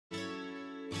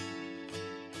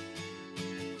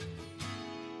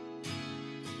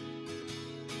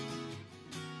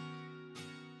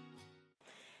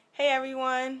Hey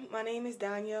everyone, my name is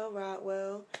Donielle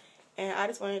Rodwell, and I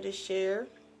just wanted to share a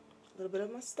little bit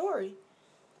of my story.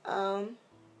 I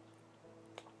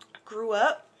grew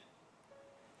up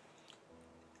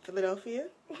in Philadelphia,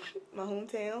 my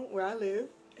hometown where I live.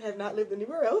 I have not lived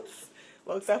anywhere else,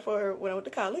 well, except for when I went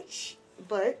to college.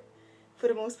 But for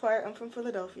the most part, I'm from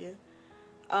Philadelphia.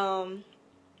 I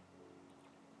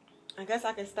guess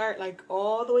I can start like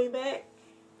all the way back,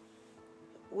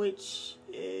 which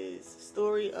is a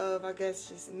story of, I guess,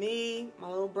 just me, my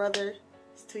little brother.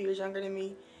 He's 2 years younger than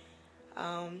me.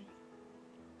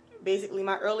 Basically,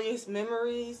 my earliest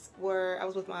memories were I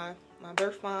was with my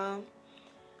birth mom.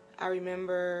 I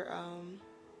remember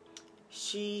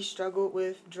she struggled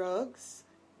with drugs,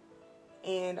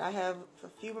 and I have a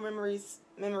few memories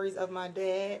of my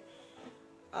dad.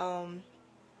 I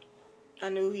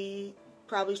knew he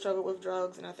probably struggled with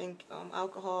drugs and I think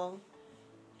alcohol.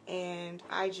 And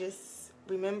I just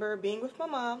remember being with my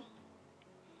mom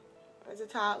as a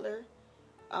toddler.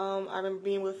 I remember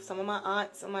being with some of my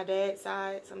aunts on my dad's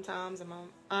side sometimes, and my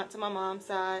aunts on my mom's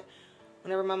side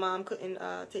whenever my mom couldn't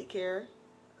take care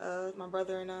of my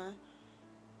brother and I.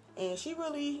 And she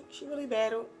really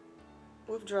battled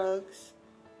with drugs,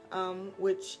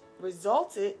 which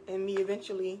resulted in me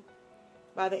eventually,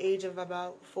 by the age of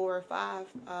about 4 or 5,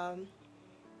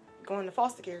 going to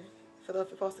foster care,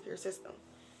 Philadelphia foster care system.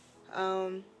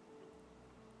 I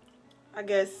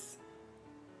guess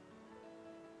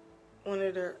one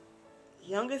of the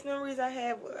youngest memories I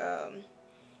have,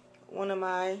 one of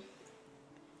my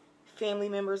family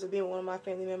members, or being one of my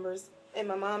family members, in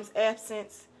my mom's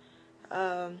absence,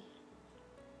 I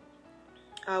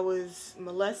was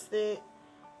molested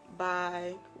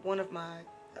by one of my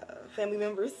family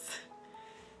members.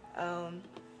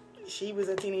 She was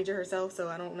a teenager herself, so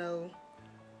I don't know,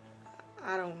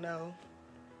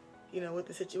 what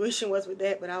the situation was with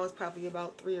that, but I was probably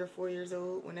about 3 or 4 years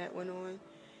old when that went on.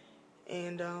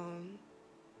 And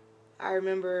I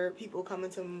remember people coming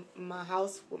to my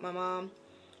house with my mom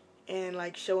and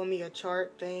like showing me a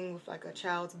chart thing with like a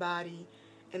child's body,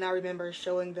 and I remember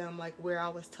showing them like where I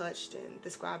was touched and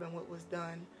describing what was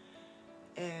done,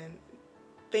 and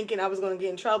thinking I was going to get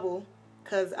in trouble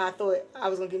because I thought I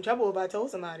was going to get in trouble if I told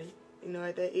somebody,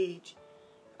 at that age.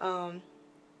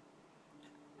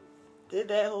 Did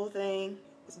that whole thing,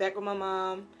 was back with my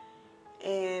mom,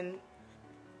 and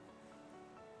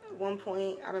at one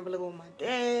point I remember living with my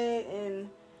dad, and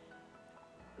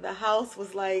the house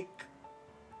was like,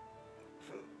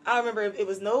 I remember it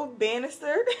was no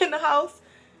banister in the house.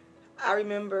 I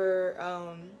remember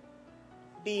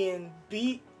being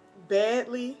beat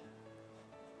badly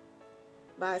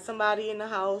by somebody in the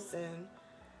house, and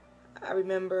I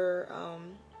remember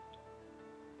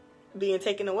being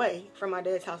taken away from my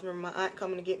dad's house. I remember my aunt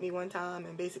coming to get me one time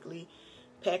and basically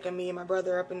packing me and my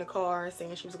brother up in the car,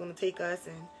 saying she was going to take us,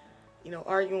 and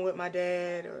arguing with my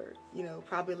dad, or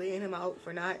probably laying him out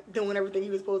for not doing everything he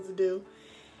was supposed to do.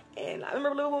 And I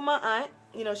remember living with my aunt.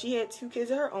 She had 2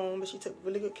 kids of her own, but she took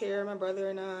really good care of my brother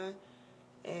and I,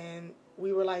 and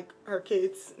we were like her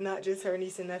kids, not just her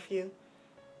niece and nephew.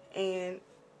 And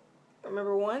I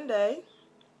remember one day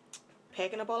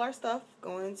packing up all our stuff,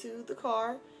 going to the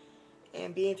car,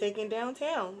 and being taken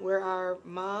downtown, where our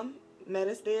mom met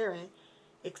us there and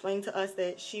explained to us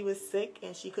that she was sick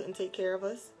and she couldn't take care of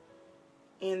us,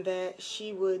 and that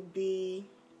she would be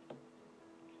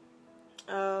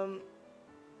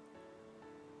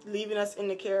leaving us in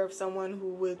the care of someone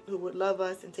who would love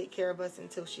us and take care of us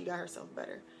until she got herself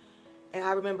better. And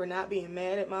I remember not being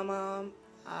mad at my mom.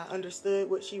 I understood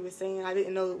what she was saying. I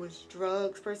didn't know it was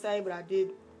drugs per se, but I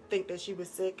did think that she was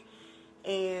sick.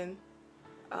 And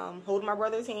holding my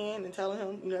brother's hand and telling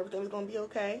him, everything was going to be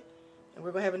okay, and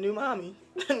we're going to have a new mommy.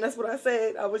 And that's what I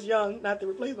said. I was young, not to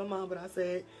replace my mom, but I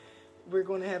said, we're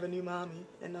going to have a new mommy.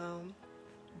 And I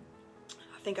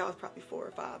think I was probably 4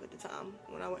 or 5 at the time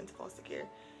when I went into foster care.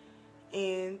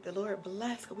 And the Lord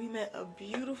blessed, because we met a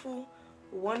beautiful,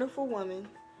 wonderful woman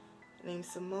named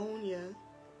Simonia,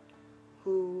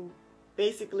 who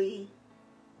basically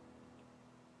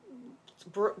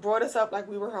brought us up like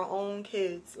we were her own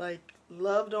kids, like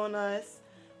loved on us.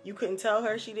 You couldn't tell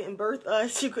her she didn't birth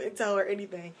us. You couldn't tell her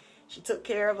anything. She took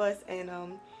care of us, and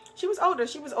she was older.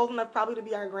 She was old enough probably to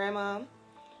be our grandma,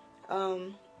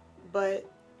 but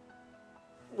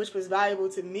which was valuable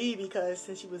to me because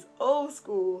since she was old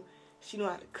school, she knew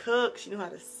how to cook, she knew how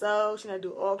to sew, she knew how to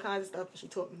do all kinds of stuff, and she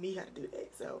taught me how to do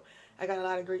that. So I got a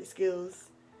lot of great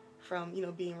skills from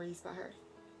being raised by her.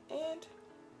 And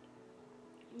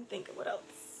let me think of what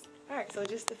else. Alright, so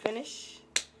just to finish,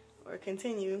 or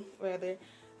continue rather,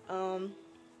 so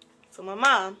my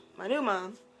mom, my new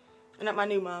mom, not my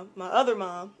new mom, my other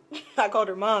mom, I called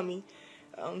her Mommy,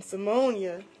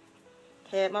 Simonia,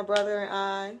 had my brother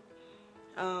and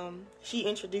I. She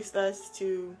introduced us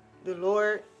to the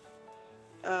Lord,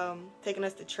 taking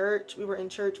us to church. We were in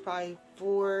church probably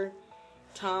 4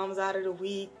 times out of the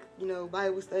week, you know,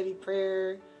 Bible study,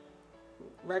 prayer,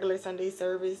 regular Sunday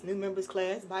service, new members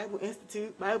class, Bible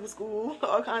Institute, Bible school,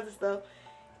 all kinds of stuff.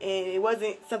 And it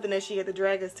wasn't something that she had to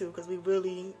drag us to, because we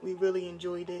really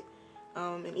enjoyed it.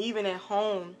 And even at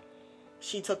home,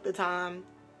 she took the time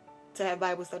to have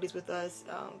Bible studies with us,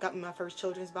 got me my first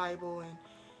children's Bible,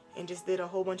 and just did a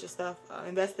whole bunch of stuff,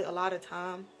 invested a lot of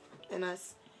time in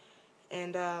us.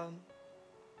 And,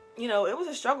 you know, it was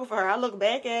a struggle for her. I look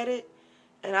back at it,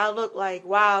 and I look like,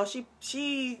 wow,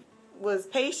 she was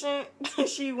patient.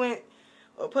 She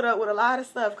put up with a lot of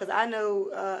stuff, because I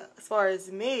know, as far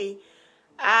as me,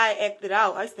 I acted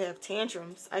out. I used to have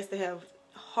tantrums. I used to have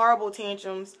horrible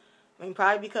tantrums. I mean,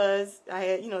 probably because I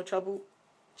had, you know, troubled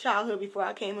childhood before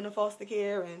I came into foster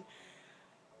care, and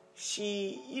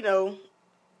she, you know,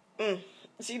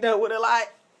 she dealt with a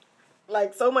lot,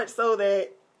 like so much so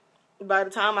that by the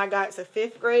time I got to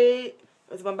 5th grade, it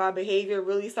was when my behavior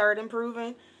really started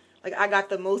improving. Like, I got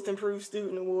the most improved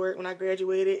student award when I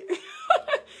graduated.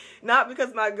 Not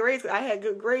because my grades, I had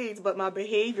good grades, but my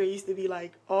behavior used to be,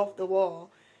 like, off the wall.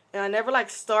 And I never,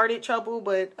 like, started trouble,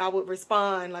 but I would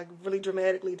respond, like, really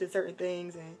dramatically to certain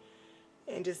things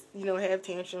and just, you know, have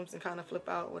tantrums and kind of flip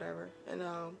out, whatever. And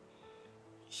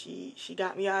she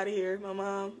got me out of here. My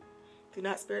mom, do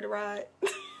not spare the ride.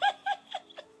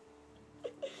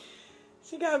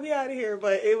 She got me out of here,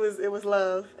 but it was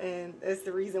love, and that's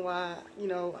the reason why, you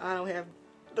know, I don't have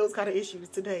those kind of issues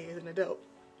today as an adult.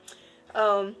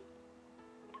 I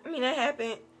mean, that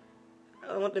happened.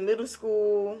 I went to middle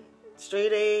school,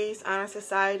 straight A's, honor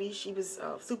society. She was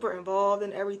super involved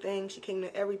in everything. She came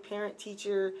to every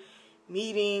parent-teacher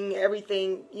meeting,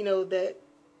 everything, you know, that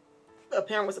a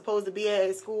parent was supposed to be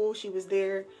at school. She was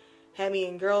there. Had me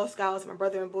in Girl Scouts, my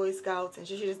brother in Boy Scouts, and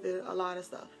she just did a lot of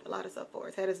stuff for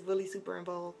us. Had us really super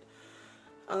involved.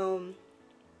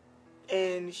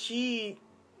 And she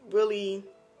was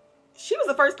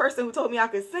the first person who told me I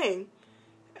could sing.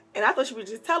 And I thought she was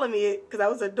just telling me it because I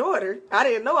was her daughter. I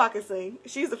didn't know I could sing.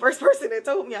 She's the first person that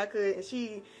told me I could, and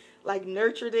she, like,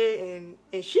 nurtured it,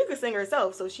 and she could sing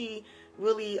herself. So she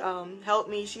really helped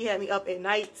me. She had me up at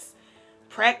nights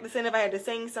practicing if I had to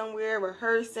sing somewhere,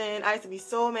 rehearsing. I used to be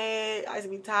so mad. I used to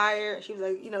be tired. She was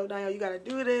like, you know, Donielle, you got to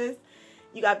do this.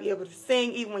 You got to be able to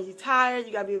sing even when you're tired.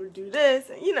 You got to be able to do this.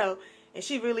 And, you know, and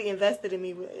she really invested in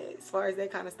me as far as that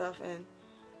kind of stuff. And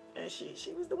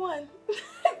she was the one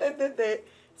that did that.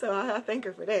 So I thank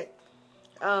her for that.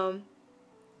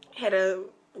 Had a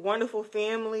wonderful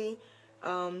family.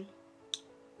 My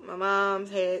mom's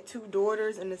had 2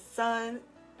 daughters and a son.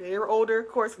 They were older, of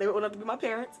course. They were old enough to be my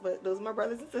parents, but those are my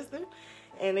brothers and sisters.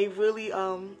 And they really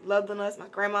loved on us. My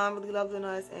grandma really loved on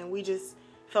us, and we just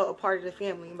felt a part of the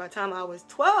family. And by the time I was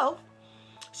 12,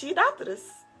 she adopted us.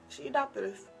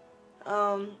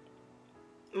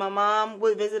 My mom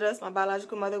would visit us. My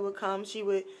biological mother would come. She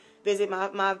would visit.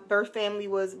 My birth family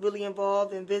was really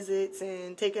involved in visits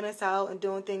and taking us out and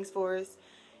doing things for us.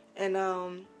 And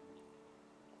my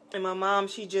mom,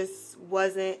 she just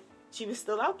wasn't. She was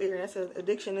still out there.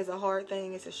 Addiction is a hard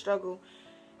thing. It's a struggle.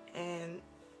 And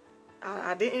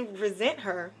I didn't resent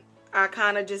her. I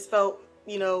kind of just felt,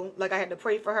 you know, like I had to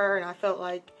pray for her, and I felt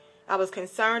like I was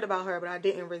concerned about her, but I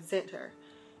didn't resent her.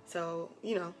 So,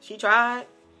 you know, she tried.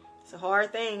 It's a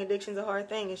hard thing. Addiction's a hard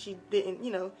thing, and she didn't,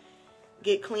 you know,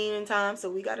 get clean in time, so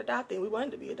we got adopted. We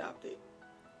wanted to be adopted.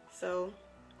 So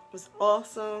it was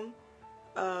awesome.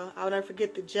 I'll never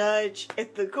forget the judge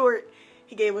at the court.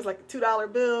 He gave us like a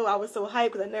 $2 bill. I was so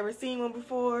hyped because I'd never seen one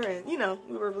before, and, you know,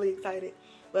 we were really excited.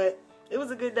 But it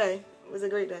was a good day. It was a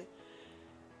great day.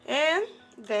 And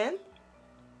then,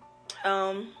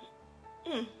 around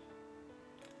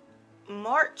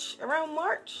March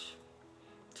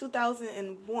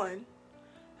 2001,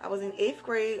 I was in 8th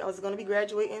grade. I was going to be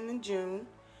graduating in June.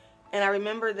 And I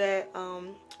remember that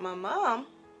my mom,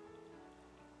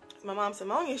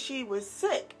 Simonia, she was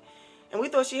sick. And we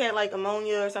thought she had like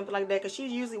pneumonia or something like that, because she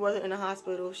usually wasn't in the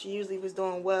hospital. She usually was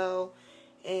doing well,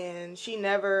 and she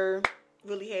never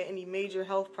really had any major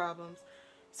health problems.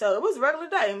 So it was a regular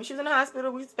day. When she was in the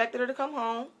hospital, we expected her to come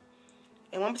home.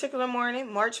 And one particular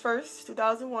morning, March 1st,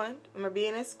 2001, I remember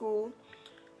being at school,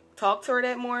 talked to her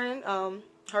that morning.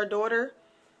 Her daughter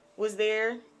was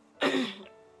there. Her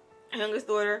youngest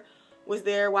daughter was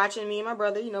there watching me and my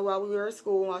brother, you know, while we were at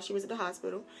school, while she was at the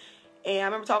hospital. And I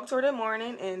remember talking to her that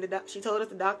morning, and she told us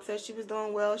the doctor said she was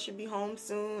doing well, she'd be home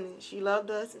soon, and she loved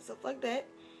us and stuff like that.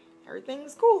 Everything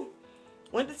was cool.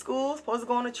 went to school, supposed to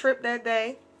go on a trip that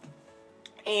day.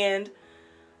 And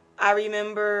I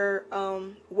remember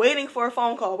waiting for a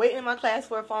phone call, waiting in my class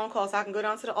for a phone call so I can go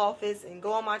down to the office and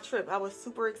go on my trip. I was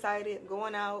super excited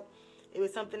going out. It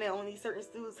was something that only certain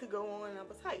students could go on, and I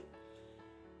was hyped.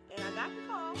 And I got the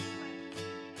call.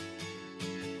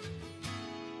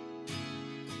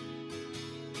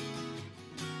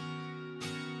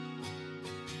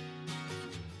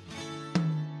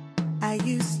 I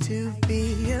used to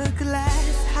be a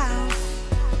glass house